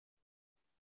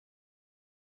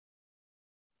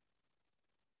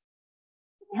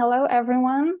Hello,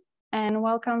 everyone, and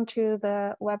welcome to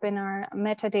the webinar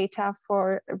Metadata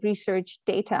for Research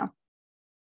Data.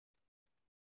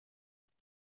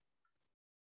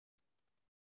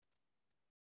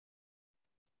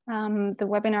 The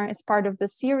webinar is part of the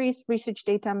series Research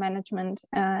Data Management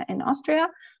in Austria,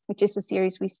 which is a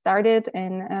series we started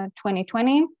in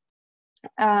 2020.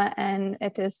 And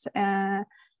it is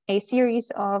a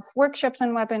series of workshops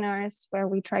and webinars where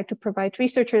we try to provide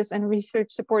researchers and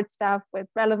research support staff with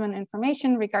relevant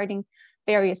information regarding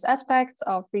various aspects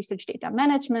of research data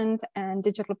management and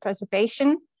digital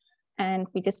preservation. And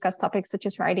we discuss topics such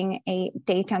as writing a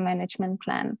data management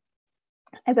plan.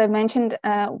 As I mentioned,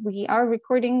 we are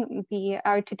recording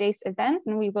our today's event,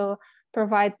 and we will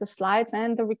provide the slides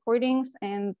and the recordings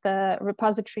in the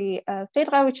repository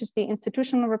FEDRA, which is the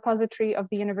institutional repository of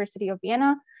the University of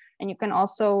Vienna. And you can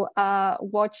also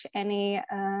watch any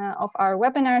of our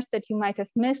webinars that you might have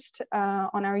missed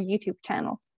on our YouTube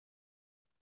channel.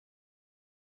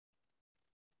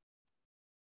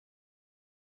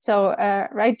 So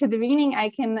right to the beginning, I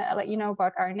can let you know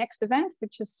about our next event,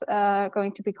 which is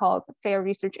going to be called Fair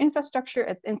Research Infrastructure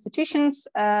at Institutions,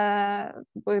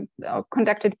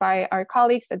 conducted by our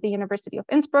colleagues at the University of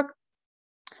Innsbruck,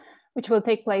 which will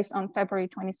take place on February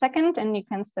 22nd, and you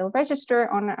can still register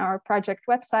on our project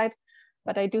website.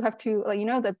 But I do have to let you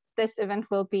know that this event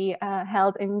will be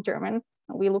held in German.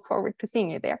 We look forward to seeing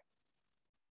you there.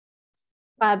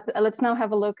 But let's now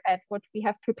have a look at what we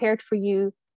have prepared for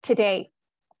you today.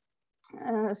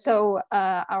 So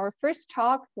our first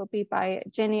talk will be by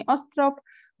Jenny Ostrop,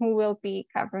 who will be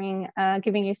covering,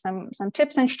 giving you some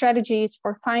tips and strategies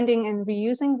for finding and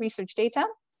reusing research data.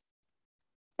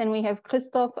 Then we have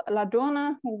Christoph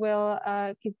Ladurner, who will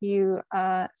give you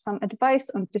some advice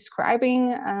on describing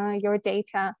your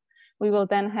data. We will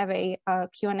then have a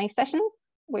Q&A session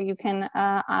where you can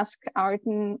ask our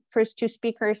first two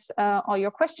speakers all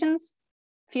your questions.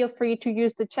 Feel free to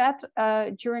use the chat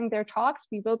during their talks.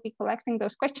 We will be collecting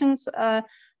those questions,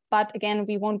 but again,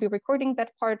 we won't be recording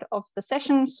that part of the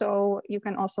session, so you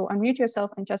can also unmute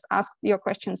yourself and just ask your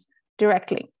questions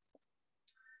directly.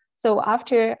 So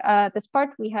after this part,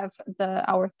 we have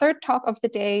our third talk of the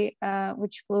day,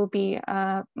 which will be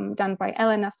done by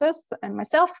Elena Fürst and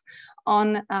myself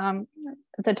on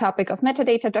the topic of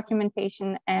metadata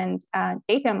documentation and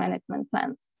data management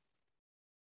plans.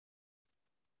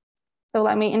 So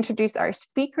let me introduce our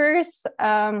speakers.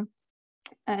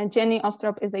 Jenny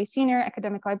Ostrop is a senior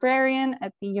academic librarian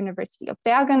at the University of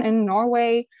Bergen in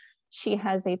Norway. She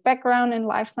has a background in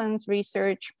life science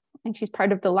research, and she's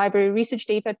part of the library research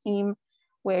data team,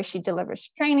 where she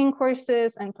delivers training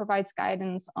courses and provides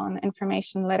guidance on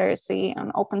information literacy,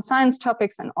 on open science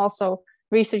topics, and also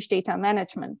research data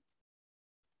management.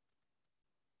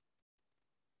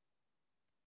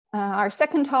 Our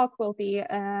second talk will be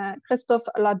Christoph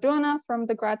Ladurner from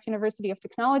the Graz University of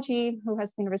Technology, who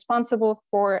has been responsible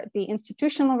for the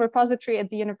institutional repository at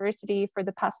the university for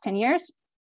the past 10 years.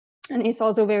 And he's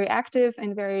also very active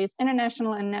in various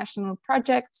international and national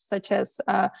projects, such as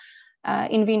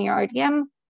Invenio RDM,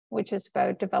 which is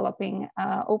about developing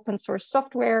open source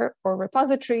software for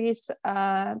repositories,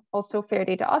 also Fair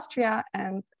Data Austria,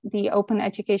 and the Open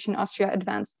Education Austria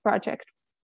Advanced project.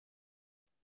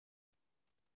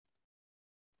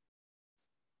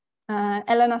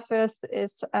 Elena Fürst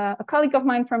is a colleague of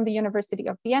mine from the University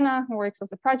of Vienna, who works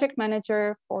as a project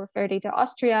manager for Fair Data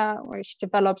Austria, where she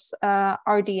develops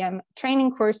RDM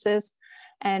training courses.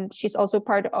 And she's also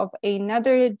part of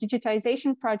another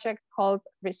digitization project called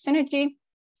Synergy,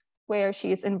 where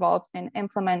she is involved in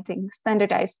implementing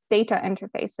standardized data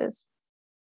interfaces.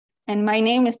 And my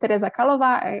name is Teresa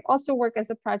Kalova. I also work as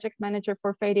a project manager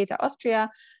for Fair Data Austria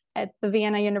at the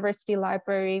Vienna University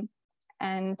Library.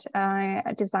 And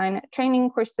I design training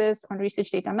courses on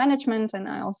research data management, and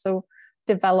I also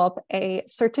develop a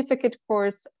certificate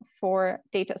course for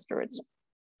data stewards.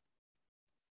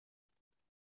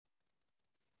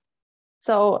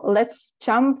 So let's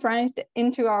jump right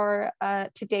into our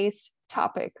today's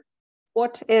topic.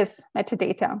 What is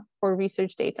metadata for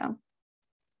research data?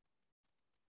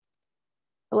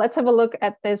 Let's have a look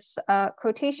at this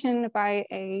quotation by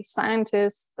a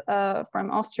scientist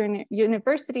from Austrian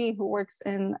University who works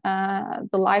in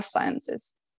the life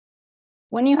sciences.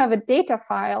 When you have a data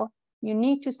file, you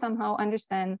need to somehow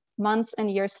understand months and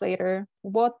years later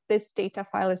what this data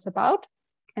file is about,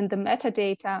 and the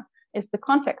metadata is the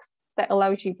context that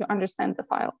allows you to understand the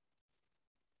file.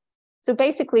 So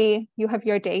basically, you have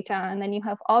your data, and then you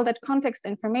have all that context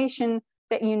information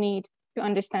that you need to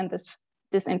understand this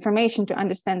information, to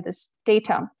understand this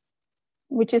data,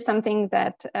 which is something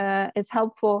that is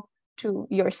helpful to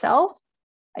yourself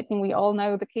I think we all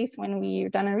know the case when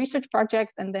we've done a research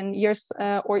project and then years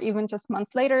or even just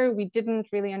months later, we didn't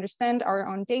really understand our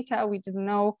own data. We didn't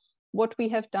know what we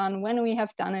have done, when we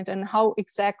have done it, and how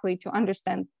exactly to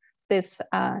understand this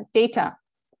data.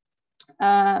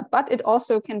 But it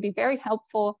also can be very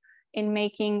helpful in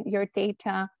making your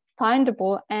data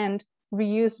findable and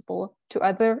reusable to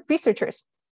other researchers.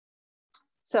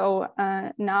 So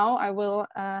now I will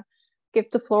give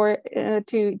the floor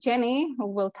to Jenny, who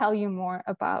will tell you more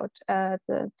about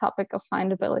the topic of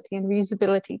findability and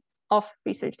reusability of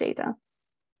research data.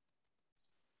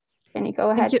 Jenny, go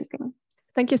ahead.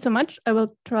 Thank you so much. I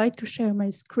will try to share my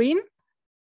screen.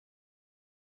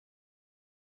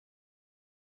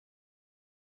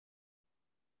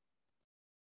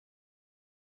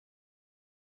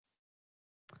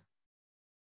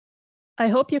 I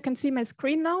hope you can see my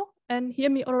screen now and hear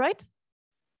me all right.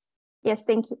 Yes,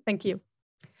 thank you. Thank you.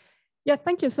 Yeah,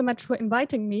 thank you so much for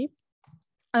inviting me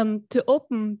to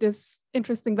open this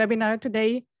interesting webinar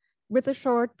today with a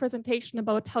short presentation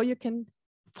about how you can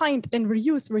find and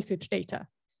reuse research data.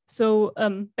 So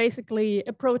basically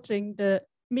approaching the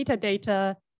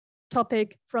metadata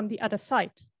topic from the other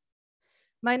side.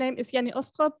 My name is Jenny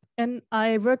Ostrop and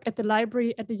I work at the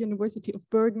library at the University of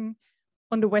Bergen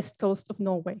on the west coast of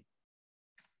Norway.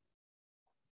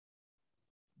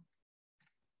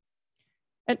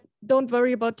 And don't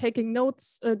worry about taking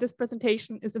notes. This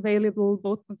presentation is available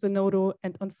both on Zenodo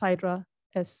and on Phaedra,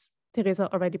 as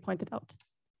Teresa already pointed out.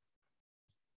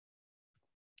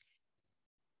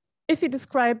 If we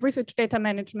describe research data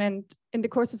management in the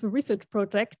course of a research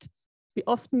project, we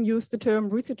often use the term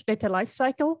research data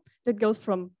lifecycle that goes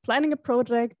from planning a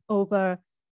project over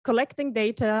collecting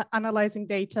data, analyzing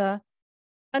data,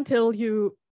 until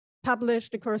you publish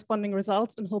the corresponding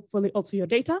results and hopefully also your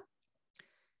data.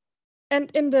 And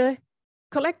in the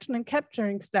collection and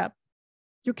capturing step,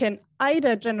 you can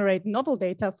either generate novel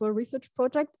data for a research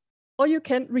project, or you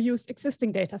can reuse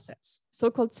existing data sets,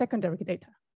 so-called secondary data.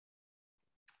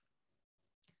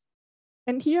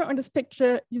 And here on this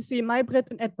picture, you see May-Britt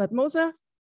and Edvard Moser,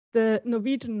 the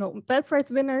Norwegian Nobel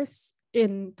Prize winners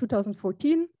in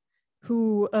 2014,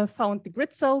 who found the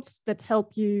grid cells that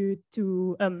help you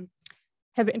to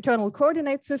have an internal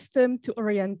coordinate system to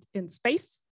orient in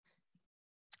space.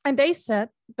 And they said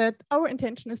that our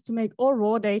intention is to make all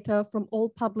raw data from all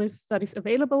published studies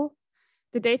available.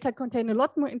 The data contain a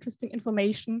lot more interesting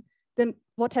information than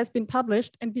what has been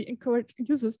published, and we encourage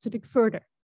users to dig further.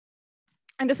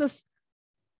 And this is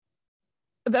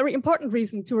a very important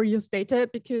reason to reuse data,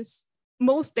 because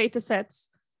most data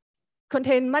sets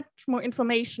contain much more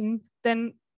information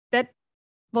than that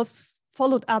was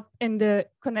followed up in the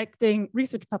connecting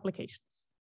research publications.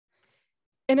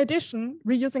 In addition,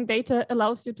 reusing data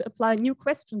allows you to apply new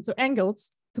questions or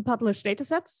angles to published data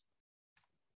sets.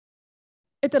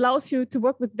 It allows you to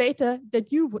work with data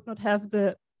that you would not have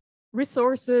the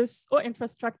resources or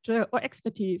infrastructure or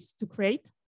expertise to create.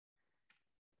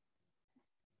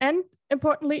 And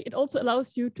importantly, it also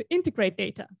allows you to integrate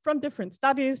data from different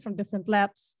studies, from different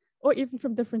labs, or even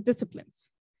from different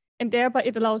disciplines. And thereby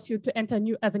it allows you to enter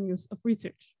new avenues of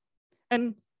research.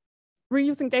 And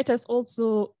reusing data is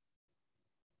also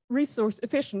resource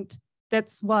efficient.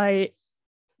 That's why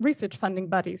research funding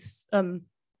bodies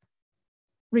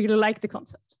really like the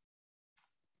concept.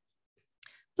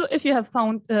 So if you have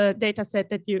found a data set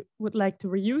that you would like to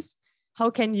reuse, how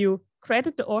can you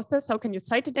credit the authors? How can you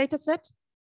cite a data set?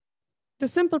 The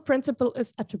simple principle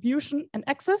is attribution and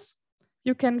access.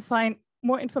 You can find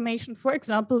more information, for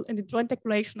example, in the Joint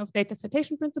Declaration of Data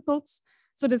Citation Principles.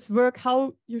 So this work,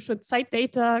 how you should cite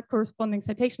data, corresponding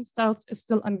citation styles, is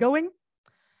still ongoing.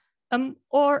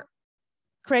 Or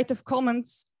Creative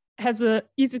Commons has an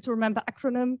easy to remember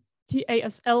acronym,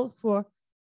 TASL, for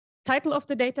title of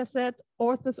the data set,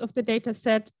 authors of the data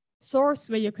set, source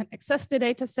where you can access the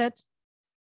data set,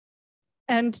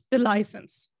 and the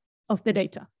license of the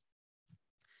data.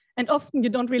 And often you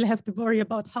don't really have to worry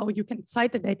about how you can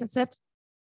cite the data set,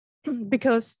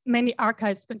 because many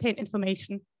archives contain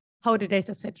information how the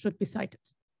data set should be cited.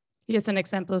 Here's an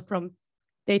example from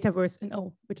Dataverse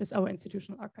NO, which is our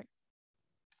institutional archive.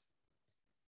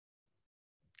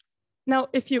 Now,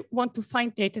 if you want to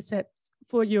find data sets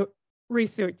for your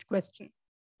research question,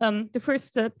 the first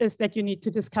step is that you need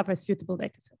to discover suitable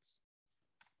data sets.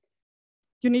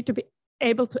 You need to be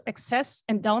able to access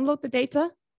and download the data.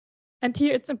 And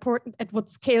here it's important at what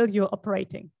scale you're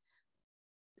operating.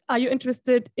 Are you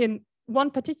interested in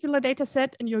one particular data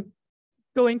set and you're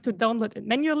going to download it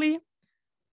manually?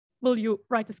 Will you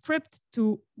write a script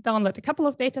to download a couple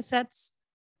of data sets?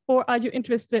 Or are you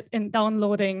interested in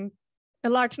downloading a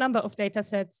large number of data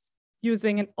sets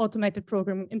using an automated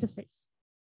programming interface?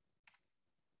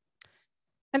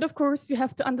 And of course, you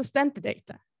have to understand the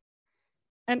data.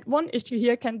 And one issue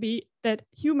here can be that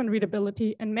human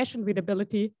readability and machine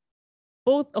readability,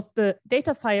 both of the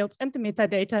data files and the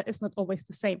metadata, is not always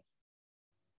the same.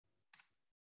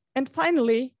 And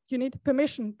finally, you need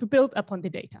permission to build upon the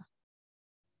data.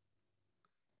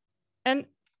 And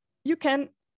you can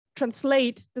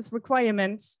translate these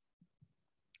requirements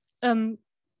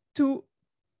to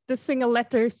the single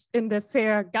letters in the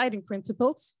FAIR guiding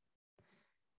principles.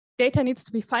 Data needs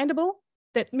to be findable.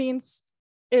 That means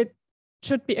it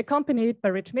should be accompanied by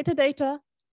rich metadata,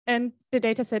 and the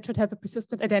dataset should have a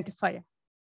persistent identifier.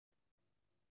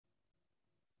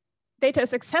 Data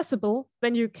is accessible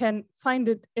when you can find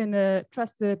it in a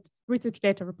trusted research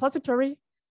data repository.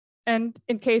 And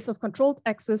in case of controlled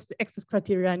access, the access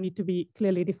criteria need to be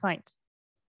clearly defined.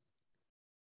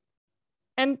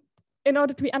 And in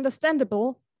order to be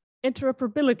understandable,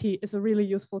 interoperability is a really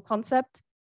useful concept.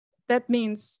 That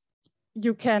means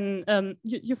you can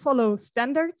you follow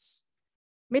standards,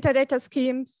 metadata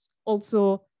schemes,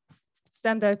 also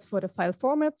standards for the file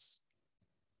formats.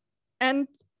 And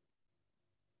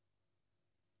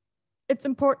it's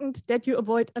important that you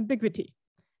avoid ambiguity.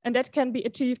 And that can be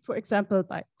achieved, for example,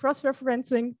 by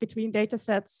cross-referencing between data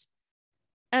sets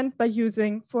and by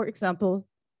using, for example,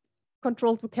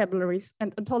 controlled vocabularies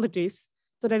and ontologies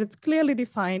so that it's clearly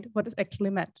defined what is actually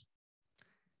meant.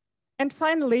 And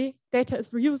finally, data is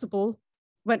reusable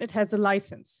when it has a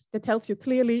license that tells you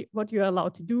clearly what you're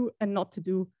allowed to do and not to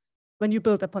do when you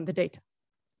build upon the data.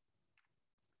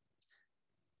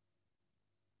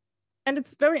 And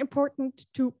it's very important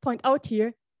to point out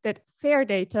here that FAIR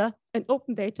data and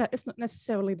open data is not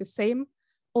necessarily the same,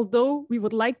 although we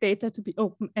would like data to be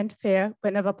open and fair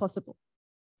whenever possible.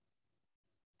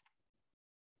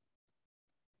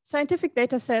 Scientific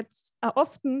data sets are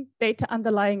often data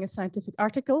underlying a scientific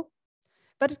article,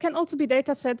 but it can also be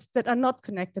data sets that are not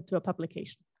connected to a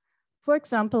publication. For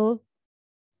example,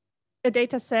 a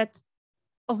data set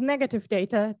of negative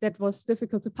data that was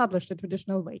difficult to publish the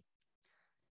traditional way.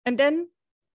 And then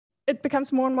it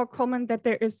becomes more and more common that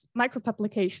there is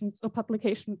micropublications or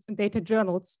publications in data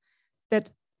journals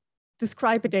that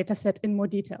describe a data set in more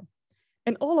detail.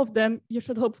 And all of them you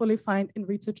should hopefully find in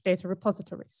research data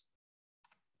repositories.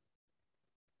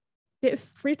 There's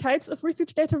 3 types of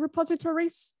research data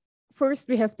repositories. First,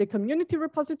 we have the community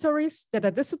repositories that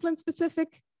are discipline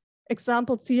specific.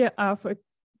 Examples here are for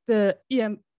the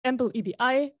EMBL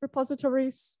EBI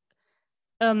repositories,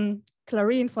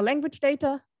 Clarine for language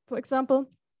data, for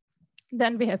example.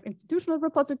 Then we have institutional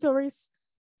repositories.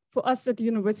 For us at the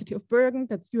University of Bergen,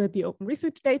 that's UAB Open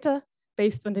Research Data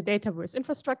based on the Dataverse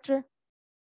infrastructure.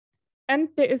 And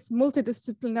there is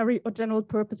multidisciplinary or general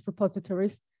purpose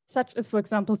repositories, such as, for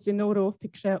example, Zenodo,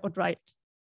 Figshare, or Drive.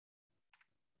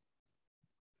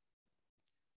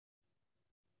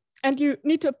 And you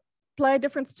need to apply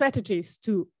different strategies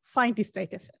to find these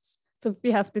data sets. So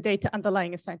we have the data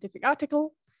underlying a scientific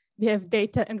article, we have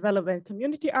data in relevant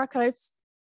community archives,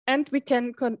 and we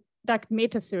can conduct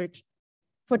meta search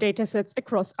for data sets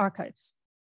across archives.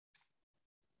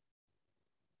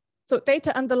 So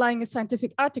data underlying a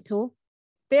scientific article,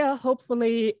 they are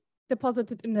hopefully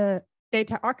deposited in the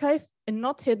data archive and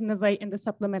not hidden away in the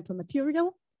supplemental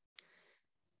material.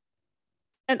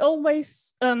 And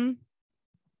always,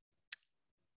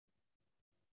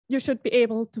 you should be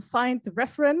able to find the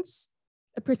reference,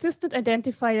 a persistent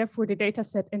identifier for the data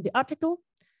set in the article.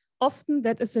 Often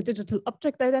that is a digital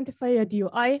object identifier,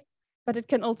 DOI, but it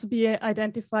can also be an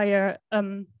identifier,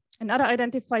 another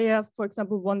identifier, for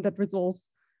example, one that resolves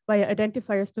via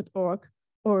identifiers.org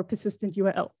or persistent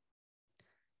URL.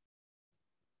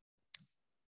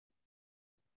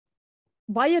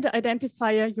 Via the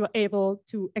identifier, you're able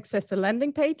to access the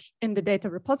landing page in the data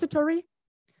repository.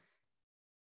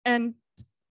 And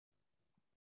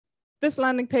this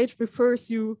landing page refers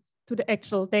you to the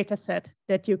actual data set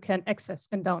that you can access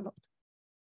and download.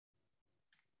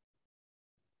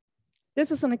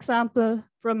 This is an example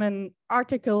from an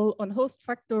article on host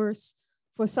factors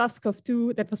for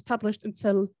SARS-CoV-2 that was published in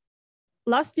Cell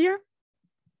last year.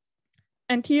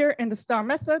 And here in the star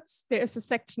methods, there is a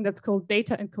section that's called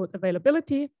data and code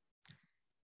availability.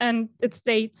 And it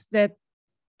states that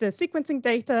the sequencing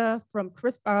data from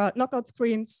CRISPR knockout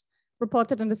screens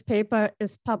reported in this paper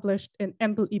is published in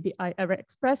EMBL EBI Array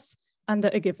Express under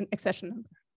a given accession number.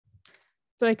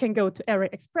 So I can go to Array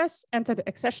Express, enter the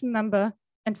accession number,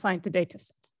 and find the data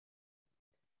set.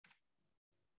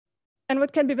 And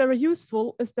what can be very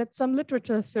useful is that some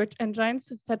literature search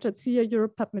engines, such as here,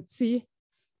 EuroPubMedC,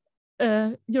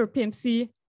 EuroPMC,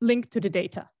 link to the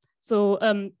data.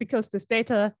 So because this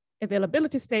data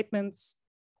availability statements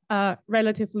are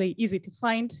relatively easy to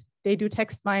find, they do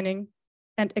text mining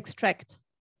and extract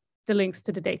the links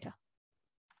to the data.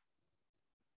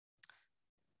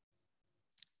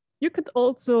 You could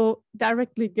also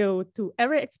directly go to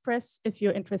ArrayExpress if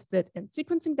you're interested in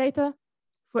sequencing data,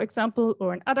 for example,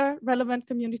 or another relevant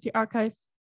community archive.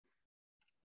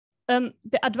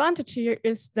 The advantage here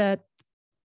is that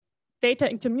data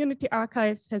in community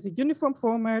archives has a uniform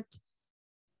format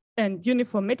and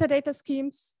uniform metadata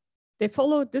schemes. They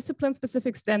follow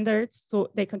discipline-specific standards,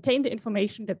 so they contain the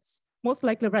information that's most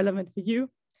likely relevant for you.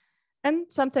 And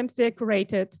sometimes they're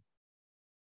curated,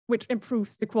 which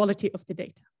improves the quality of the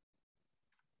data.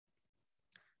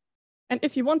 And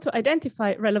if you want to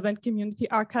identify relevant community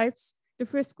archives, the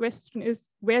first question is,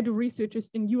 where do researchers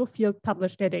in your field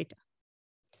publish their data?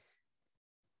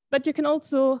 But you can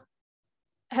also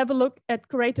have a look at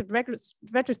curated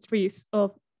registries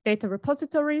of data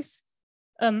repositories.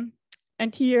 And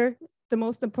here, the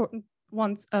most important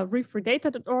ones are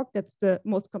reefordata.org. That's the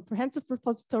most comprehensive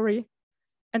repository.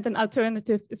 And an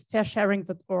alternative is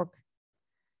fairsharing.org.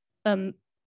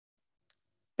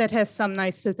 That has some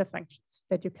nice filter functions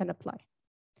that you can apply.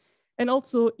 And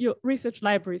also your research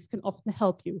libraries can often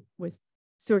help you with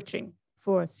searching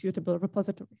for suitable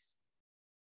repositories.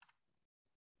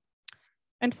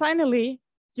 And finally,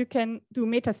 you can do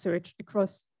meta search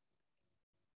across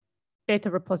data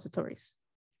repositories.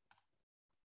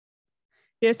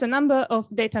 There's a number of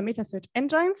data meta search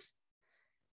engines,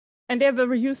 and they're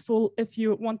very useful if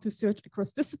you want to search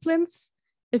across disciplines,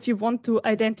 if you want to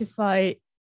identify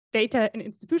data in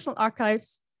institutional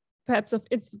archives, perhaps of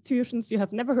institutions you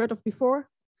have never heard of before,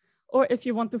 or if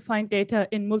you want to find data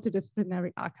in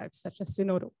multidisciplinary archives, such as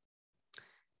Zenodo.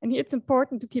 And here it's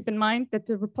important to keep in mind that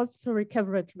the repository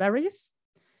coverage varies,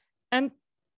 and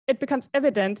it becomes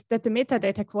evident that the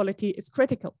metadata quality is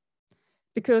critical,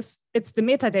 because it's the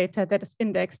metadata that is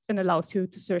indexed and allows you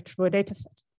to search for a dataset.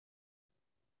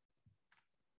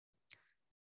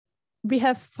 We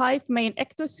have 5 main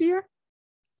actors here.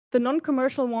 The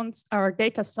non-commercial ones are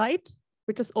DataCite,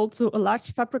 which is also a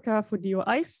large Fabrica for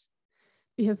DOIs.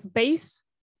 We have BASE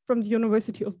from the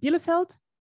University of Bielefeld,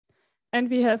 and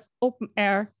we have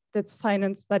OpenAir that's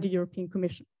financed by the European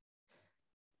Commission.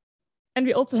 And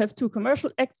we also have 2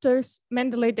 commercial actors,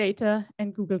 Mendeley Data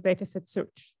and Google Dataset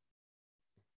Search.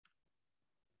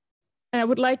 And I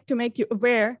would like to make you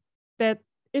aware that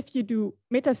if you do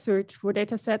meta search for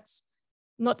datasets,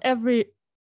 not every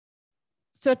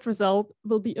search result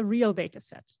will be a real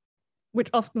dataset, which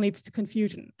often leads to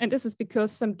confusion. And this is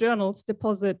because some journals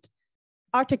deposit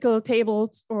article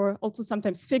tables or also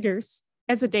sometimes figures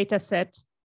as a dataset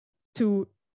to,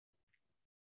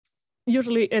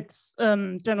 usually it's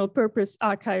general purpose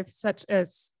archives such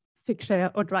as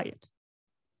Figshare or Dryad.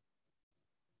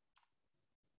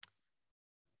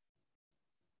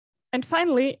 And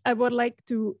finally, I would like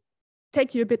to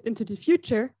take you a bit into the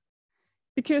future,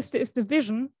 because there is the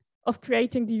vision of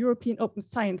creating the European Open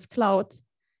Science Cloud,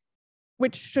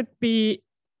 which should be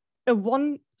a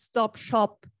one-stop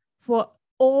shop for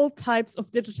all types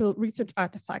of digital research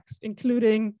artifacts,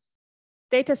 including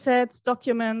datasets,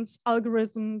 documents,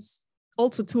 algorithms,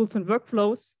 also tools and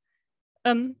workflows.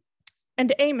 And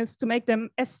the aim is to make them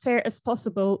as fair as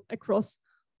possible across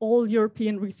all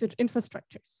European research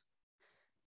infrastructures.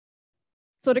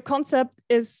 So the concept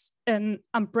is an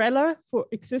umbrella for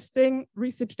existing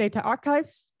research data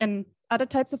archives and other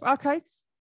types of archives.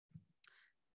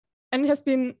 And it has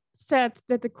been said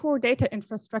that the core data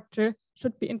infrastructure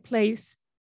should be in place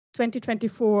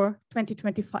 2024,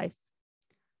 2025.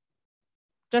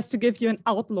 Just to give you an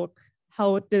outlook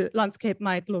how the landscape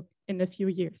might look in a few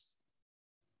years.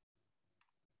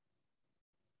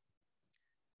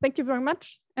 Thank you very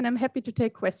much, and I'm happy to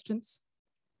take questions,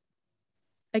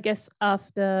 I guess,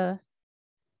 after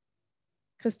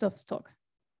Christoph's talk.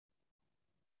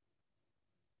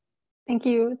 Thank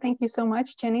you so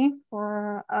much, Jenny,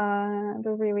 for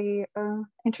the really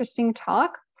interesting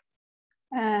talk.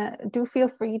 Do feel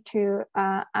free to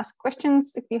ask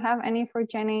questions if you have any for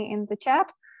Jenny in the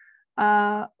chat,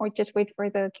 or just wait for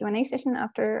the Q&A session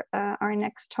after our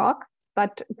next talk.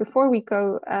 But before we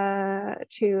go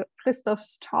to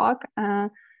Christoph's talk,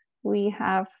 we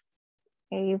have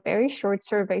a very short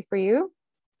survey for you.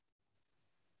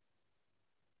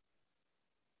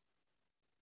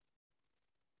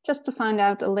 Just to find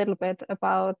out a little bit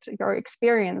about your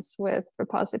experience with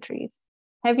repositories.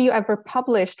 Have you ever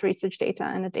published research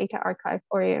data in a data archive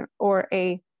or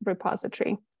a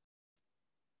repository?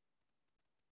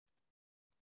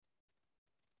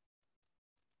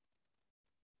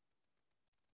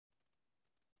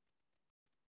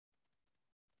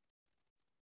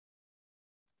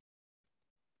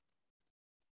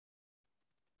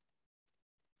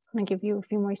 I'm going to give you a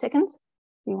few more seconds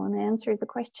if you want to answer the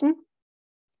question.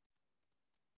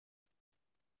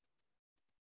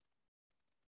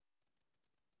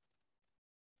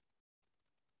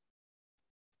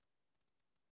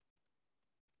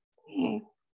 Okay.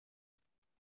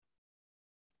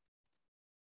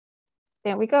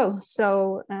 There we go.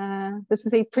 So this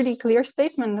is a pretty clear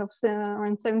statement of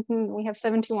around 17. We have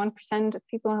 71% of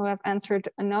people who have answered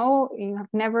no. You have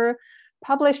never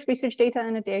published research data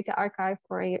in a data archive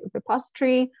or a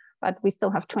repository, but we still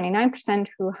have 29%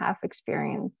 who have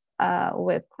experience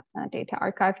with a data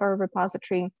archive or a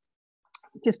repository,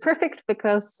 which is perfect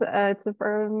because it's a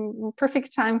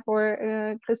perfect time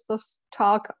for Christoph's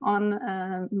talk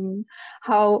on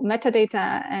how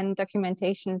metadata and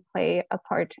documentation play a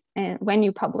part when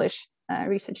you publish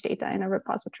research data in a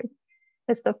repository.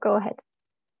 Christoph, go ahead.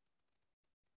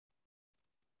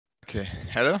 Okay,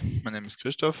 hello, my name is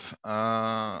Christoph.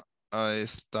 I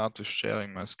start with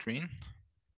sharing my screen.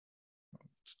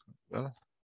 Well,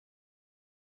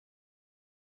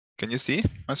 can you see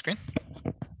my screen?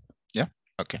 Yeah,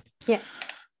 okay. Yeah.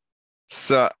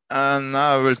 So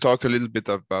now I will talk a little bit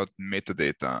about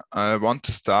metadata. I want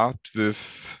to start with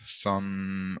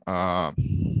some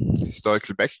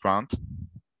historical background.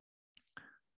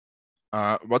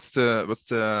 What's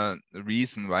the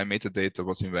reason why metadata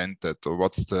was invented, or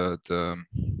what's the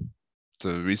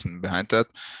reason behind that?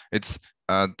 It's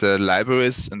the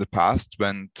libraries in the past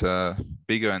went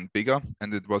bigger and bigger,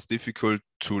 and it was difficult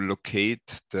to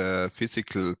locate the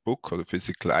physical book or the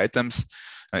physical items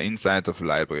inside of a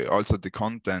library. Also, the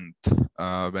content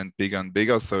went bigger and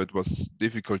bigger, so it was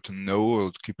difficult to know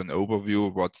or to keep an overview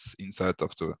of what's inside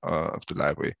of the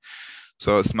library.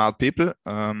 So smart people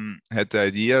had the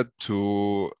idea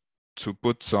to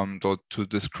put to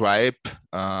describe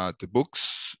the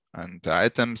books and the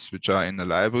items which are in the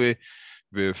library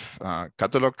with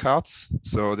catalog cards.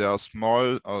 So there are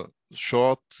small or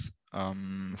short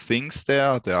things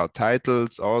there. There are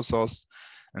titles, authors,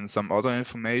 and some other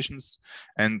informations.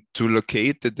 And to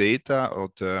locate the data or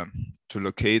to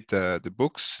locate the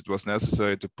books, it was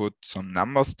necessary to put some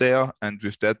numbers there. And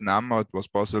with that number, it was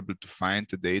possible to find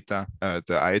the data,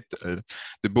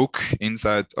 the book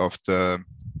inside of the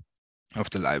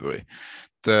library.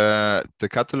 The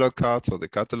catalog cards or the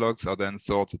catalogs are then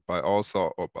sorted by author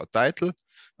or by title.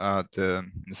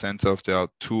 In the sense of there are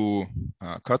two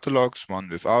catalogs, one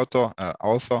with author,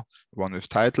 one with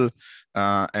title.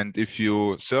 And if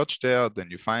you search there,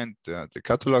 then you find the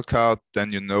catalog card,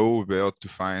 then you know where to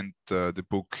find the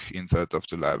book inside of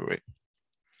the library.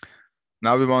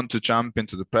 Now we want to jump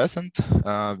into the present.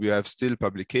 We have still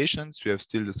publications. We have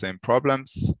still the same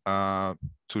problems to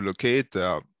locate. There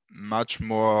are much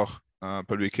more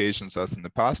publications as in the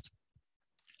past.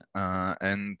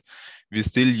 And we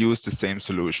still use the same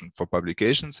solution for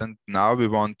publications. And now we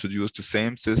want to use the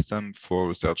same system for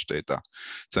research data.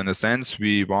 So in a sense,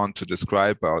 we want to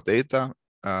describe our data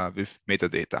with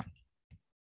metadata.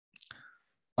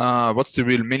 What's the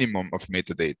real minimum of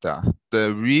metadata?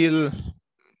 The real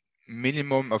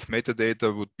minimum of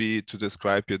metadata would be to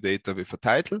describe your data with a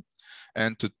title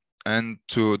and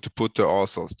to put the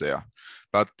authors there.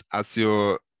 But as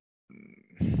you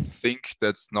think,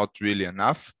 that's not really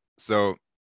enough. So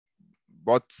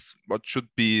what should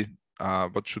be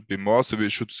more? So we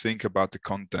should think about the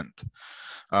content.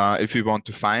 If we want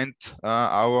to find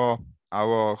our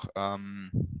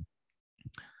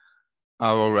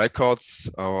records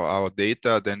or our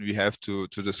data, then we have to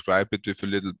describe it with a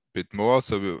little bit more.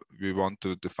 So we want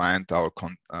to define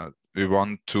we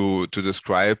want to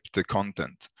describe the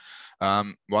content.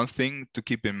 One thing to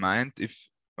keep in mind, if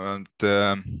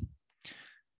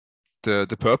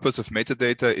the purpose of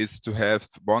metadata is to have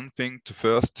one thing to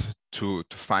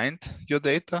find your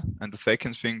data, and the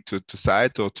second thing to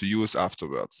cite or to use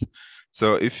afterwards.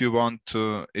 So if you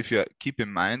keep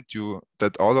in mind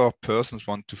that other persons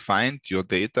want to find your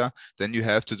data, then you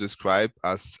have to describe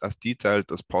as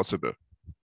detailed as possible.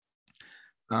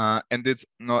 And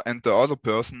the other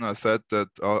person, I said that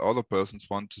other persons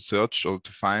want to search or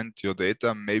to find your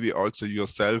data. Maybe also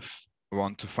yourself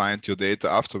want to find your data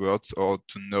afterwards, or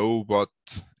to know what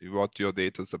your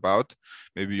data is about.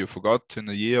 Maybe you forgot in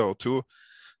a year or two.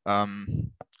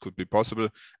 Could be possible,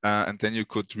 and then you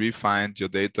could refine your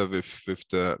data with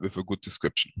a good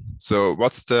description. So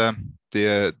what's the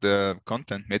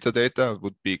content metadata?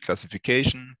 Would be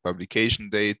classification, publication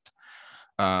date,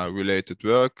 related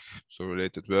work. So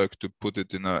related work, to put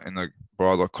it in a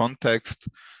broader context,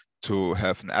 to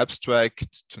have an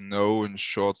abstract, to know in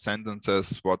short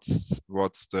sentences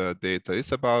what's the data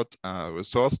is about,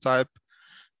 resource type,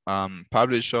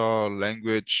 publisher,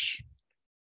 language,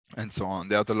 and so on.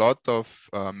 There are a lot of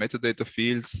metadata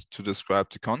fields to describe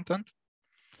the content.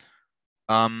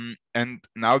 And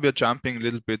now we're jumping a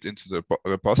little bit into the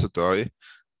repository.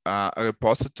 A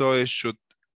repository should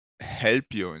help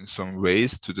you in some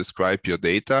ways to describe your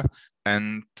data,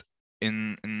 and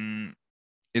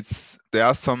there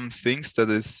are some things that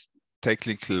is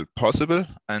technically possible,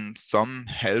 and some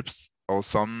helps, or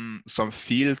some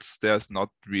fields there's not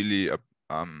really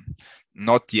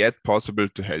not yet possible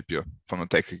to help you from a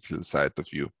technical side of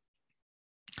view.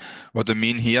 What I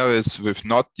mean here is, with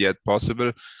not yet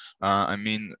possible, I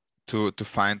mean to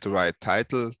find the right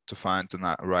title, to find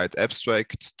the right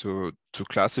abstract, to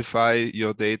classify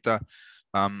your data.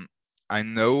 I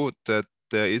know that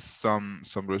there is some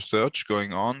research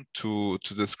going on to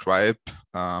describe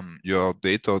your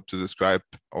data, to describe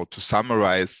or to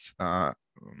summarize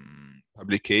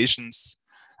publications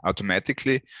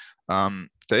automatically.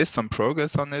 There is some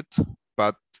progress on it,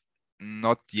 but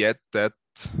not yet that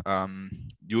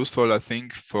useful, I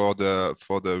think, for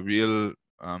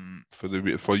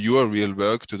your real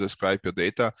work to describe your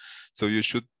data. So you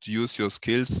should use your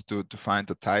skills to find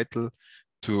the title,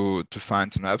 to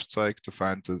find an abstract, to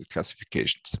find the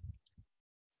classifications.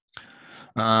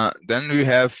 Then we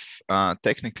have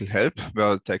technical help,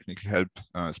 where technical help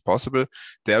is possible.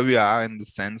 There we are in the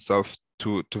sense of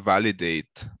to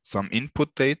validate some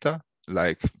input data,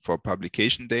 like for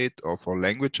publication date or for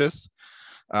languages,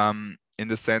 in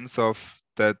the sense of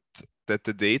that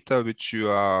the data which you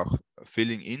are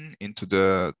filling into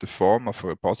the form of a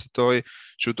repository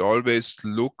should always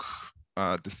look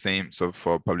the same. So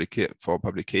for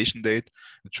publication date,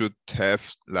 it should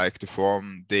have like the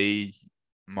form day,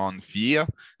 month, year,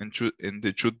 and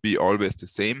it should be always the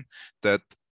same. That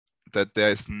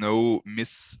there is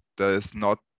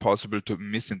not possible to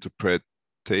misinterpret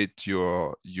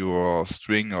your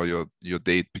string or your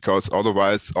date, because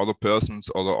otherwise other persons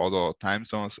or other time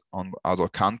zones on other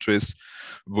countries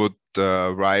would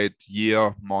write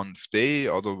year, month, day,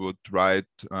 or would write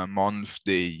month,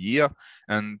 day, year.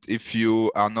 And if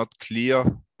you are not clear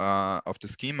of the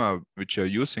schema which you're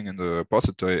using in the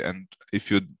repository, and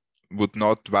if you would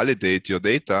not validate your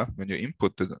data when you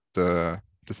input the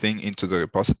thing into the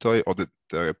repository, or the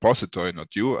repository,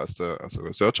 not you as a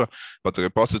researcher, but the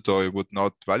repository would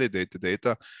not validate the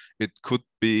data, it could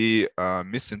be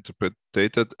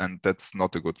misinterpreted, and that's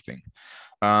not a good thing.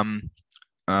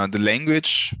 The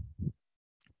language,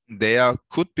 there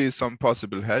could be some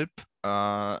possible help.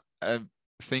 I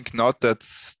think not that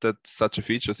such a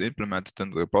feature is implemented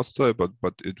in the repository,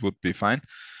 but it would be fine.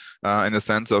 In the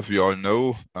sense of, we all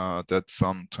know that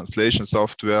some translation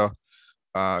software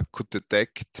could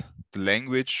detect the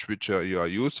language which you are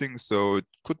using, so it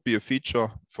could be a feature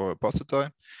for a repository.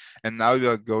 And now we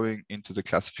are going into the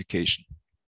classification.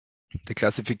 The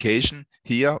classification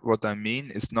here, what I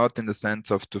mean, is not in the sense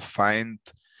of to find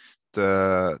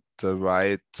the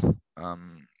right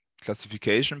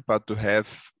classification, but to have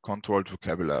controlled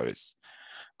vocabularies.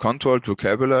 Controlled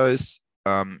vocabularies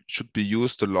should be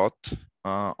used a lot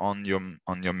on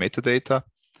your metadata,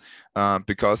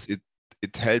 because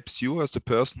it helps you as the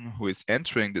person who is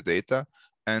entering the data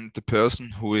and the person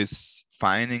who is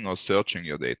finding or searching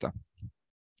your data.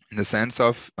 In the sense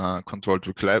of controlled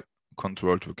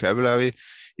vocabulary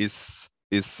is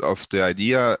of the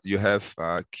idea you have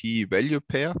a key value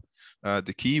pair.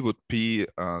 The key would be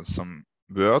some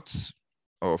words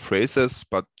or phrases,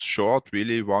 but short,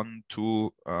 really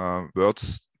 1-2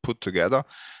 words put together,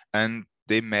 and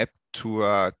they map to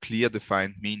a clear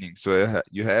defined meaning. So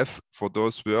you have for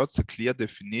those words a clear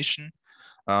definition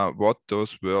what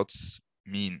those words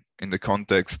mean in the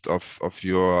context of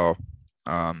your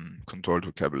controlled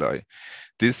vocabulary.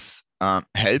 This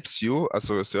helps you as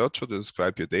a researcher to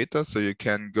describe your data, so you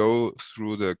can go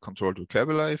through the controlled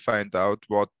vocabulary, find out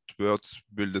what words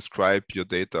will describe your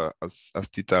data as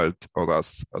detailed or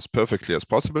as perfectly as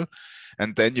possible,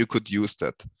 and then you could use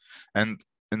that. And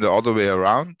in the other way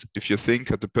around, if you think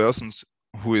of the person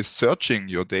who is searching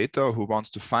your data, who wants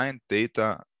to find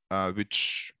data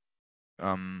which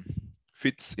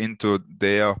fits into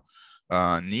their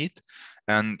need,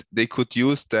 and they could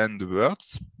use then the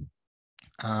words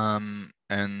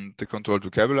and the controlled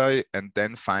vocabulary, and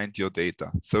then find your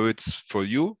data. So it's for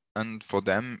you, and for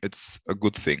them it's a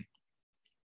good thing.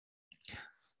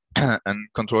 And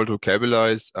controlled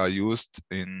vocabularies are used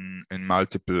in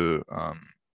multiple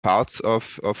parts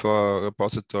of a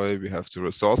repository. We have the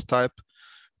resource type,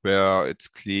 where it's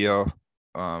clear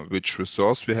which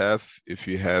resource we have. If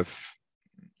we have,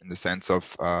 in the sense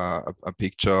of a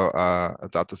picture, a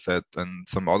data set, and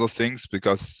some other things,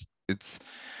 because it's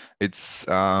it's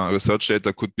research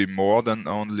data could be more than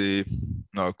only,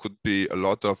 no, it could be a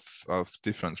lot of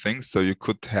different things. So you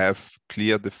could have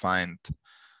clear defined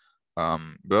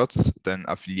words. Then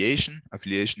affiliation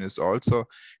is also,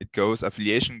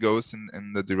 affiliation goes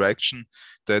in the direction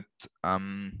that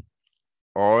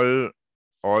all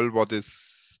what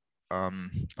is, I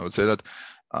would say that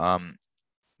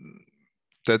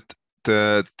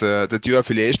that your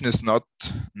affiliation is not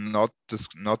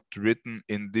written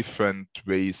in different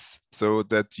ways, so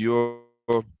that your,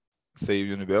 say,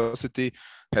 university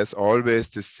has always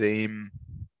the same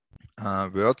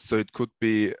words. So it could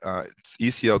be it's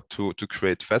easier to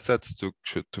create facets, to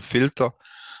filter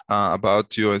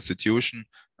about your institution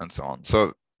and so on.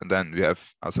 So then we have,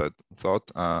 as I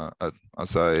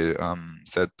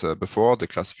said before, the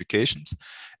classifications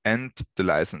and the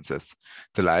licenses.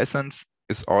 The license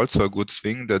is also a good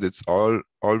thing, that it's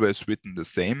always written the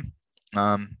same.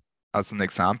 As an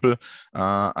example,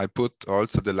 I put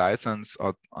also the license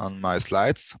on my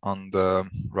slides on the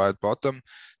right bottom.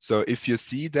 So if you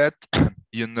see that,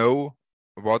 you know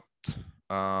what's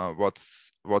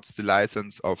the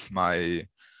license of my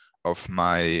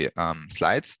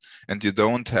slides, and you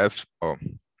don't have.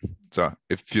 So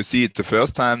if you see it the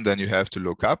first time, then you have to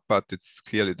look up, but it's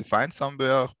clearly defined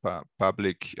somewhere,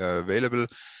 public available.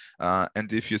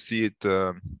 And if you see it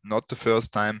not the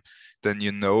first time, then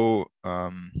you know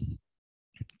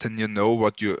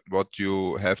what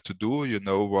you have to do. You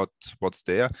know what's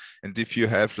there. And if you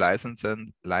have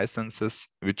licenses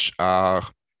which are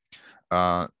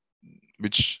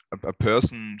which a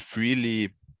person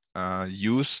freely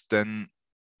use, then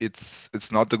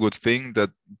it's not a good thing, that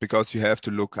because you have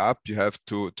to look up, you have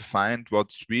to find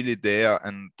what's really there,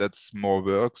 and that's more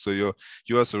work. So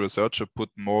you as a researcher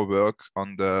put more work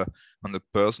on the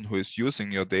person who is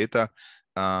using your data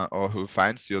or who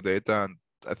finds your data, and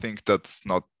I think that's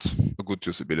not a good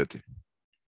usability.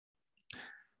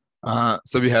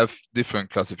 So we have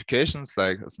different classifications,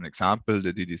 like as an example,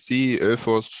 the DDC,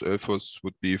 ÖFOS. ÖFOS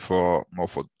would be more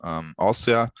for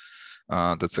Austria.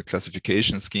 That's a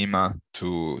classification schema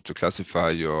to classify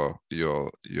your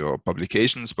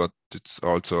publications, but it's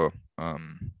also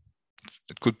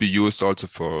it could be used also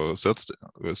for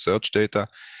research data.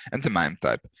 And the MIME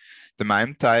type. The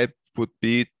MIME type would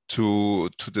be to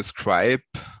describe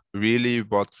really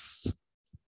what's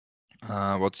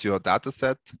your data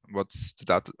set, what's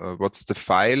the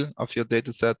file of your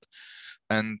data set.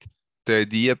 And the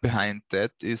idea behind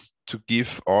that is to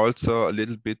give also a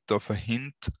little bit of a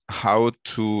hint how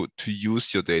to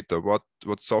use your data, what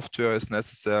software is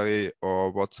necessary,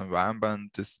 or what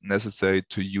environment is necessary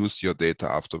to use your data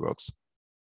afterwards.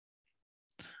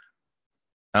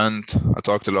 And I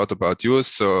talked a lot about use,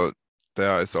 so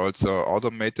there is also other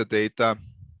metadata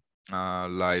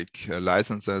like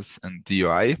licenses and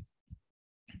DOI.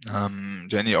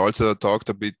 Jenny also talked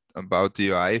a bit about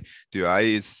DOI. DOI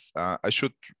is I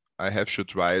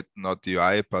should write not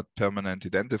DOI but permanent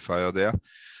identifier there,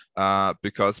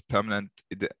 because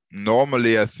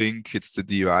normally I think it's the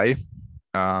DOI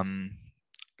and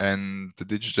the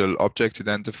digital object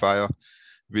identifier,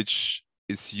 which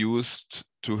is used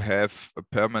to have a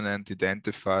permanent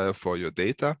identifier for your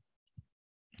data.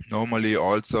 Normally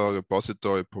also a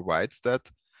repository provides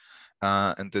that.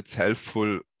 And it's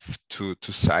helpful to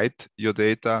cite your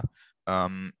data,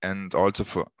 and also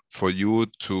for you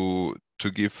to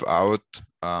give out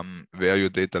where your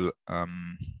data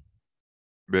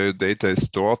is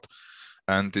stored,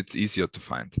 and it's easier to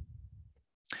find.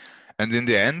 And in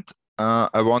the end,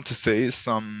 I want to say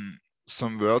some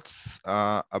words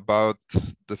about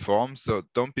the form. So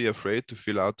don't be afraid to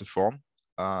fill out the form.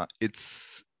 It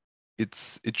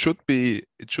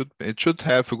should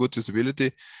have a good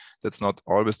usability. That's not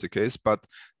always the case, but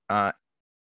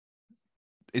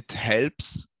it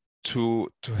helps to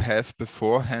have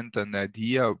beforehand an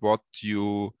idea what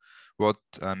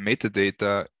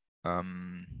metadata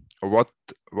or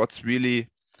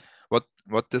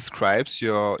what describes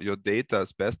your data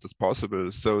as best as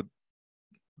possible. So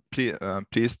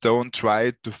please don't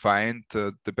try to find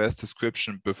the best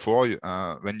description before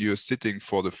when you're sitting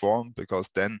for the form, because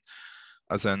then,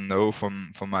 as I know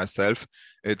from myself,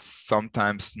 it's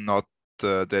sometimes not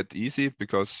that easy,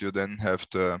 because you then have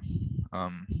the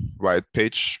white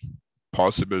page,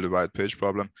 possibly the white page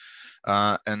problem,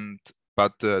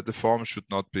 but the form should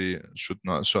not be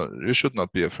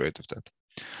afraid of that,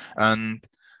 and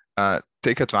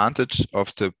take advantage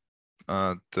of the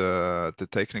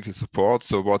technical support.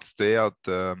 So what's there,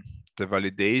 the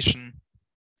validation.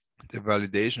 The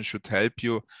validation should help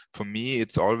you. For me,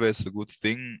 it's always a good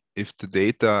thing if the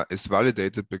data is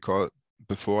validated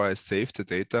before I save the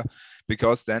data,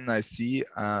 because then I see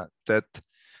that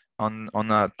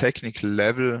on a technical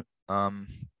level,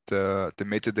 the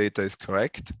metadata is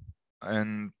correct,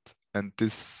 and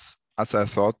this, as I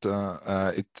thought,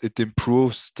 it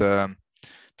improves the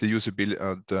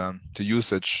usability, the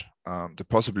usage, the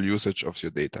possible usage of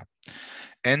your data.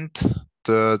 And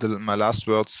my last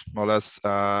words, more or less,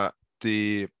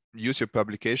 the use your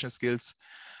publication skills.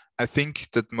 I think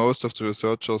that most of the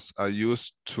researchers are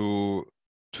used to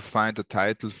find a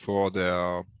title for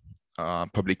their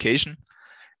publication.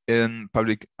 In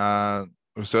public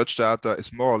research data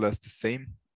is more or less the same.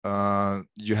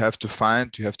 You have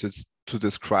to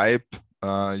describe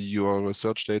your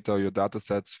research data, your data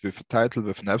sets with a title,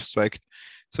 with an abstract.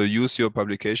 So use your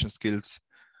publication skills,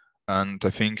 and I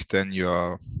think then you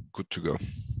are good to go.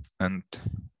 And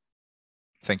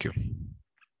thank you.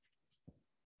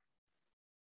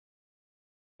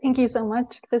 Thank you so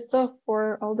much, Christoph,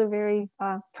 for all the very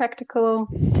practical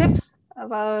tips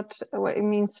about what it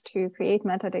means to create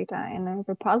metadata in a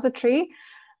repository.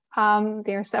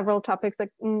 There are several topics that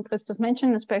Christoph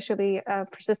mentioned, especially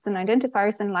persistent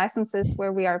identifiers and licenses,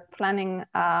 where we are planning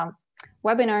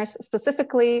webinars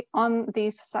specifically on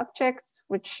these subjects,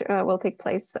 which will take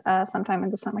place sometime in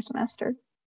the summer semester.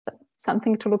 So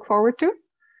something to look forward to.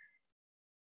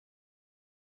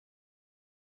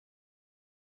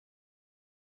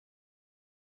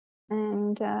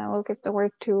 And we'll give the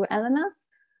word to Elena.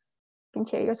 You can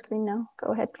share your screen now.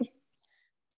 Go ahead, please.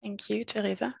 Thank you,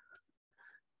 Teresa.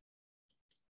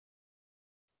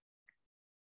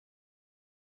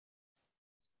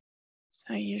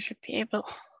 So you should be able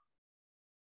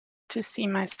to see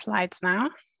my slides now.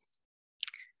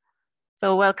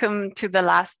 So welcome to the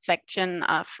last section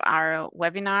of our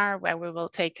webinar, where we will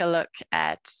take a look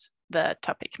at the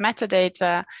topic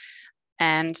metadata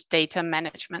and data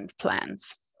management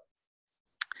plans.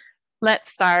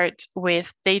 Let's start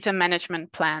with data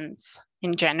management plans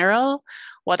in general.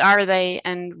 What are they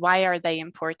and why are they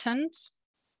important?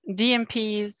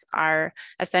 DMPs are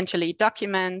essentially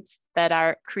documents that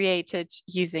are created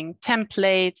using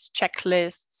templates,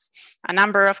 checklists, a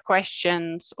number of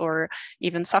questions, or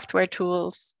even software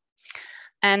tools.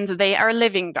 And they are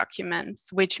living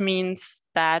documents, which means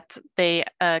that they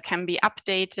can be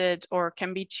updated or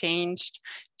can be changed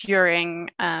during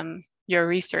your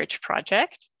research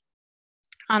project.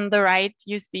 On the right,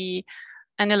 you see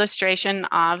an illustration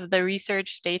of the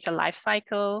research data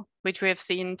lifecycle, which we have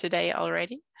seen today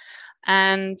already.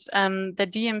 And the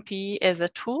DMP is a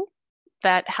tool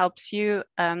that helps you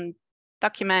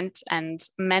document and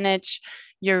manage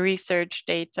your research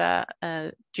data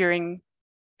during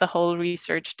the whole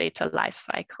research data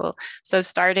lifecycle. So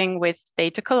starting with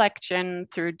data collection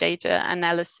through data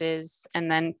analysis,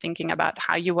 and then thinking about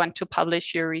how you want to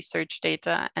publish your research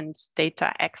data and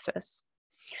data access.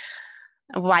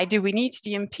 Why do we need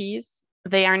DMPs?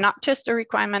 They are not just a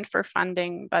requirement for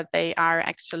funding, but they are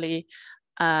actually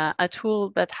a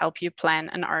tool that help you plan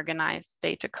and organize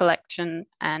data collection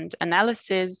and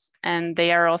analysis. And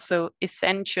they are also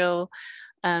essential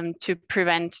to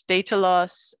prevent data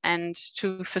loss and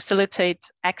to facilitate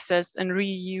access and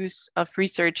reuse of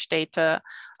research data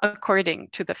according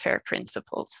to the FAIR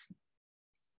principles.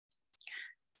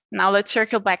 Now let's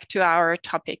circle back to our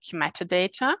topic,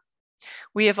 metadata.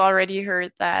 We have already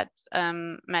heard that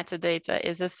metadata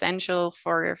is essential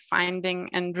for finding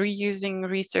and reusing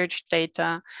research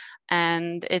data,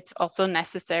 and it's also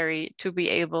necessary to be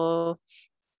able,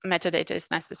 metadata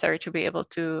is necessary to be able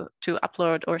to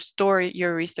upload or store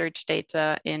your research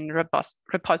data in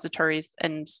repositories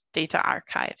and data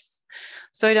archives.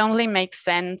 So it only makes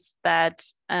sense that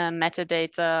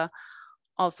metadata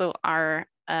also are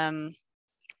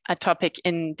a topic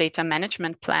in data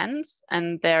management plans,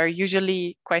 and there are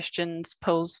usually questions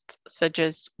posed such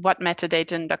as what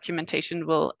metadata and documentation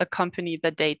will accompany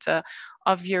the data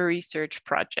of your research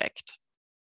project.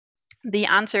 The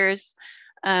answers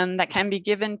that can be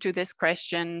given to this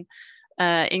question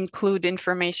include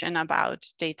information about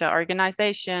data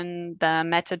organization, the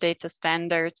metadata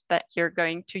standards that you're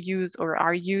going to use or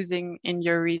are using in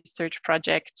your research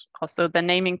project, also the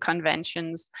naming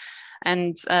conventions,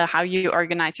 and how you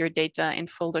organize your data in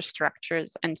folder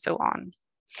structures and so on.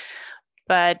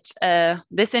 But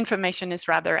this information is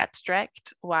rather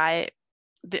abstract,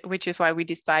 which is why we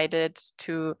decided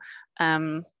to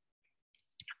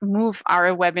move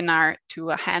our webinar to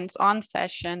a hands-on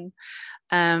session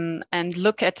and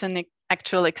look at an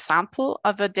actual example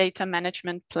of a data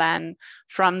management plan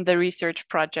from the research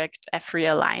project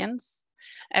EFRI Alliance.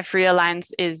 EFRI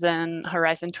Alliance is an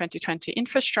Horizon 2020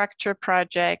 infrastructure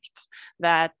project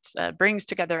that brings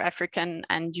together African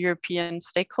and European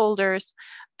stakeholders,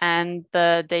 and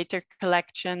the data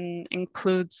collection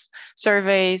includes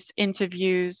surveys,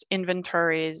 interviews,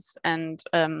 inventories, and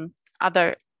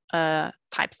other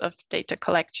types of data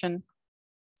collection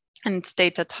and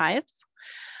data types.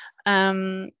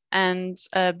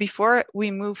 Before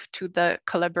we move to the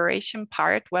collaboration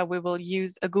part, where we will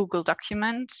use a Google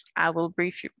document, I will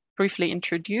briefly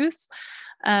introduce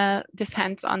this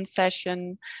hands-on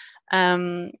session.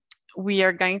 We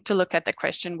are going to look at the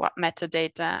question, what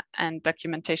metadata and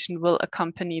documentation will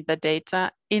accompany the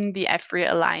data in the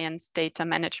EFRI Alliance data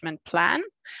management plan.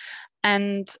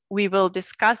 And we will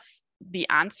discuss the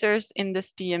answers in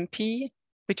this DMP,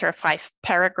 which are 5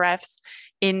 paragraphs,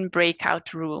 in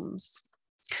breakout rooms.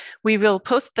 We will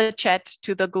post the chat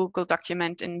to the Google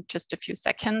document in just a few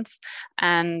seconds,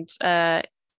 and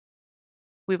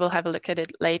we will have a look at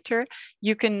it later.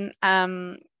 You can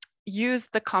use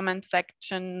the comment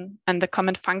section and the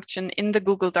comment function in the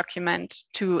Google document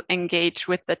to engage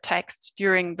with the text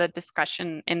during the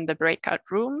discussion in the breakout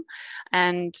room,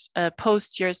 and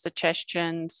post your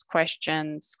suggestions,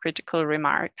 questions, critical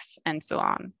remarks, and so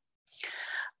on.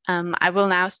 I will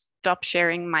now stop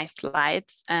sharing my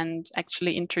slides and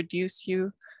actually introduce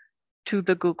you to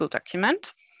the Google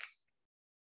document.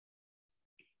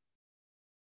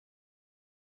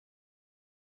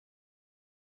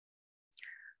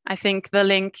 I think the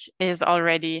link is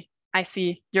already, I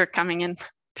see you're coming in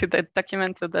to the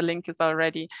document, so the link is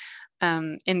already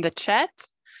in the chat.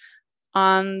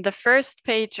 On the first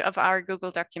page of our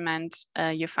Google document,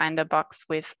 you find a box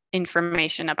with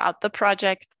information about the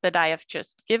project that I have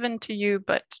just given to you,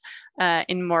 but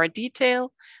in more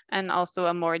detail, and also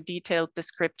a more detailed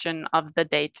description of the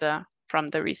data from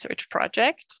the research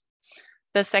project.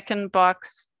 The second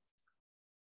box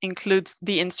includes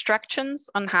the instructions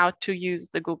on how to use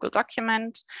the Google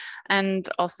document, and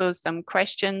also some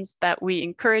questions that we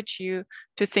encourage you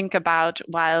to think about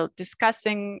while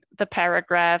discussing the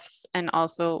paragraphs, and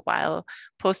also while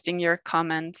posting your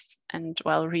comments and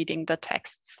while reading the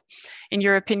texts. In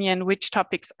your opinion, which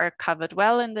topics are covered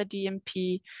well in the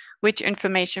DMP? Which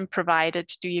information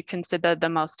provided do you consider the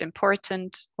most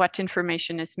important? What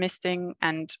information is missing?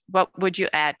 And what would you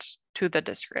add to the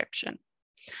description?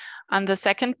 On the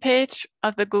second page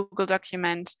of the Google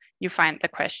document, you find the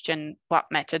question, what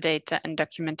metadata and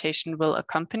documentation will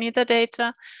accompany the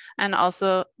data, and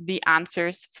also the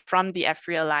answers from the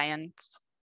EFRI Alliance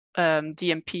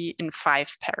DMP in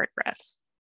 5 paragraphs.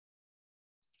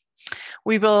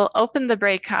 We will open the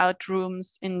breakout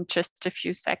rooms in just a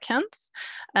few seconds.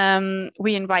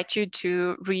 We invite you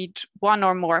to read 1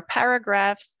 or more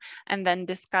paragraphs and then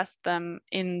discuss them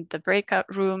in the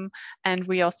breakout room. And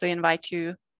we also invite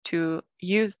you to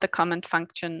use the comment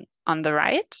function on the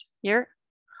right here,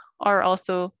 or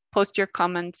also post your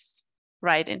comments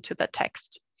right into the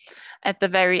text. At the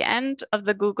very end of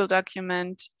the Google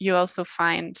document, you also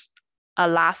find a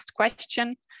last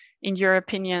question. In your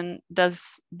opinion,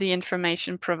 does the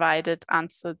information provided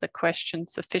answer the question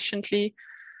sufficiently?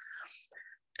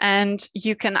 And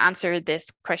you can answer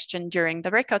this question during the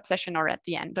breakout session or at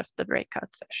the end of the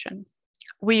breakout session.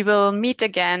 We will meet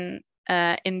again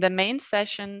in the main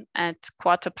session at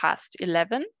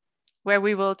 11:15, where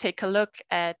we will take a look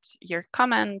at your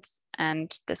comments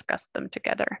and discuss them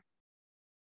together.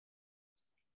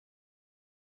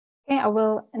 Okay, I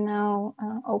will now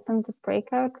open the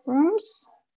breakout rooms.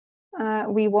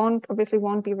 We obviously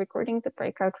won't be recording the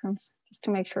breakout rooms, just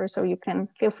to make sure, so you can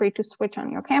feel free to switch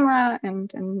on your camera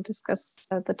and discuss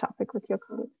the topic with your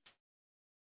colleagues.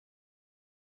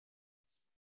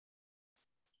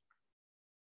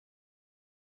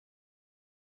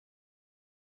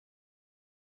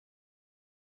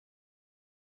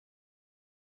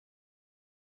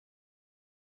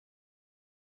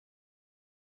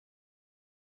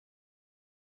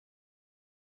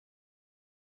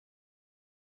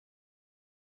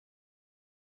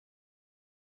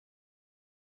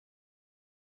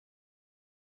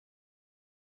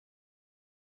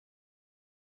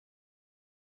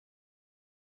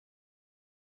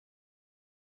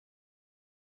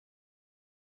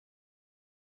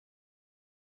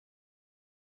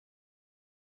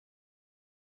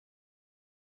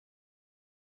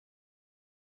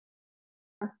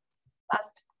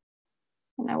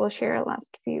 And I will share a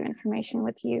last few information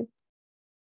with you.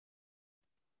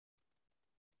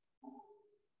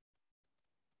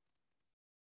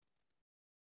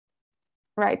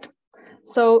 Right.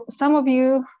 So some of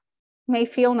you may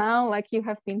feel now like you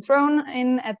have been thrown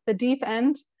in at the deep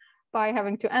end by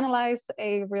having to analyze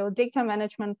a real data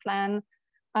management plan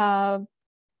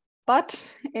But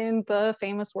in the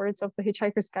famous words of the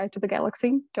Hitchhiker's Guide to the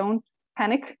Galaxy, don't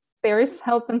panic. There is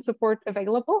help and support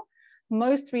available.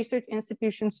 Most research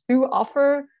institutions do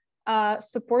offer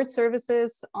support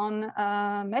services on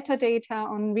metadata,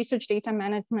 on research data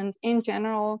management in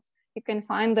general. You can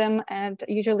find them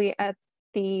usually at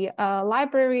the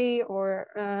library or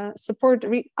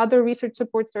other research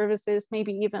support services,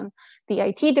 maybe even the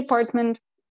IT department.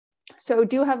 So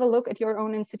do have a look at your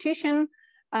own institution.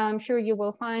 I'm sure you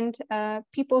will find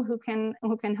people who can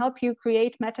help you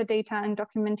create metadata and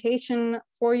documentation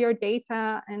for your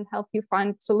data and help you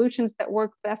find solutions that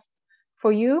work best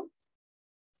for you.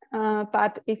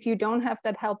 But if you don't have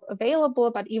that help available,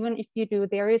 but even if you do,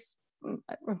 there is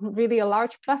really a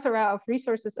large plethora of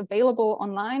resources available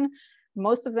online.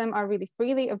 Most of them are really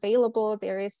freely available.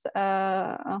 There is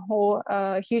a whole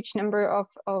huge number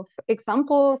of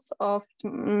examples of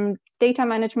data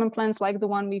management plans like the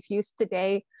one we've used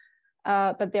today.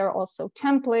 But there are also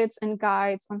templates and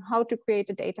guides on how to create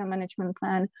a data management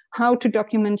plan, how to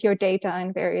document your data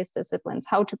in various disciplines,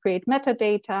 how to create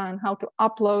metadata, and how to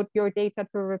upload your data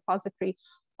to a repository.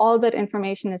 All that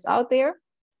information is out there.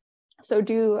 So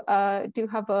do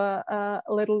have a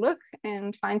little look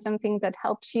and find something that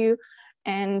helps you.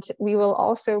 And we will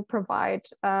also provide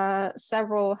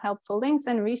several helpful links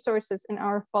and resources in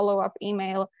our follow-up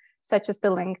email, such as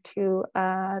the link to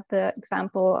the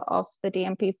example of the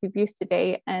DMP we've used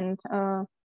today, and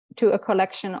to a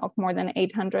collection of more than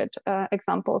 800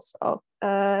 examples of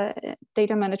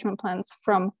data management plans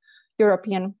from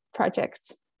European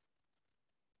projects.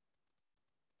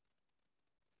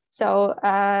 So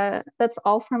that's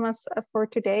all from us for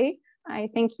today. I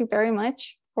thank you very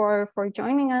much for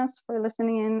joining us, for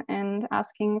listening in and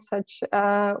asking such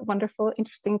wonderful,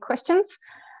 interesting questions.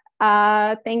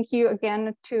 Thank you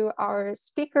again to our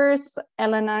speakers,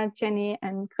 Elena, Jenny,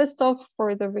 and Christoph,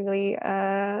 for the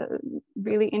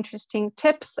really interesting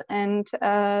tips and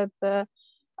the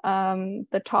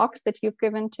talks that you've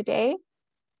given today.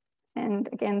 And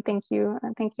again, thank you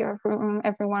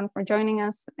everyone for joining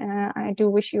us. I do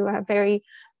wish you a very,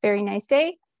 very nice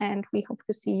day, and we hope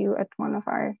to see you at one of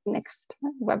our next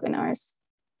webinars.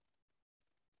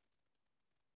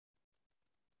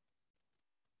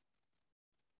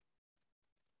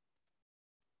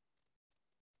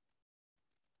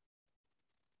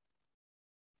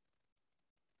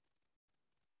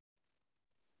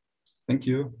 Thank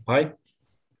you. Bye.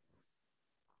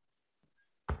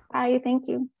 Bye. Thank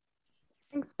you.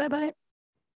 Thanks. Bye-bye.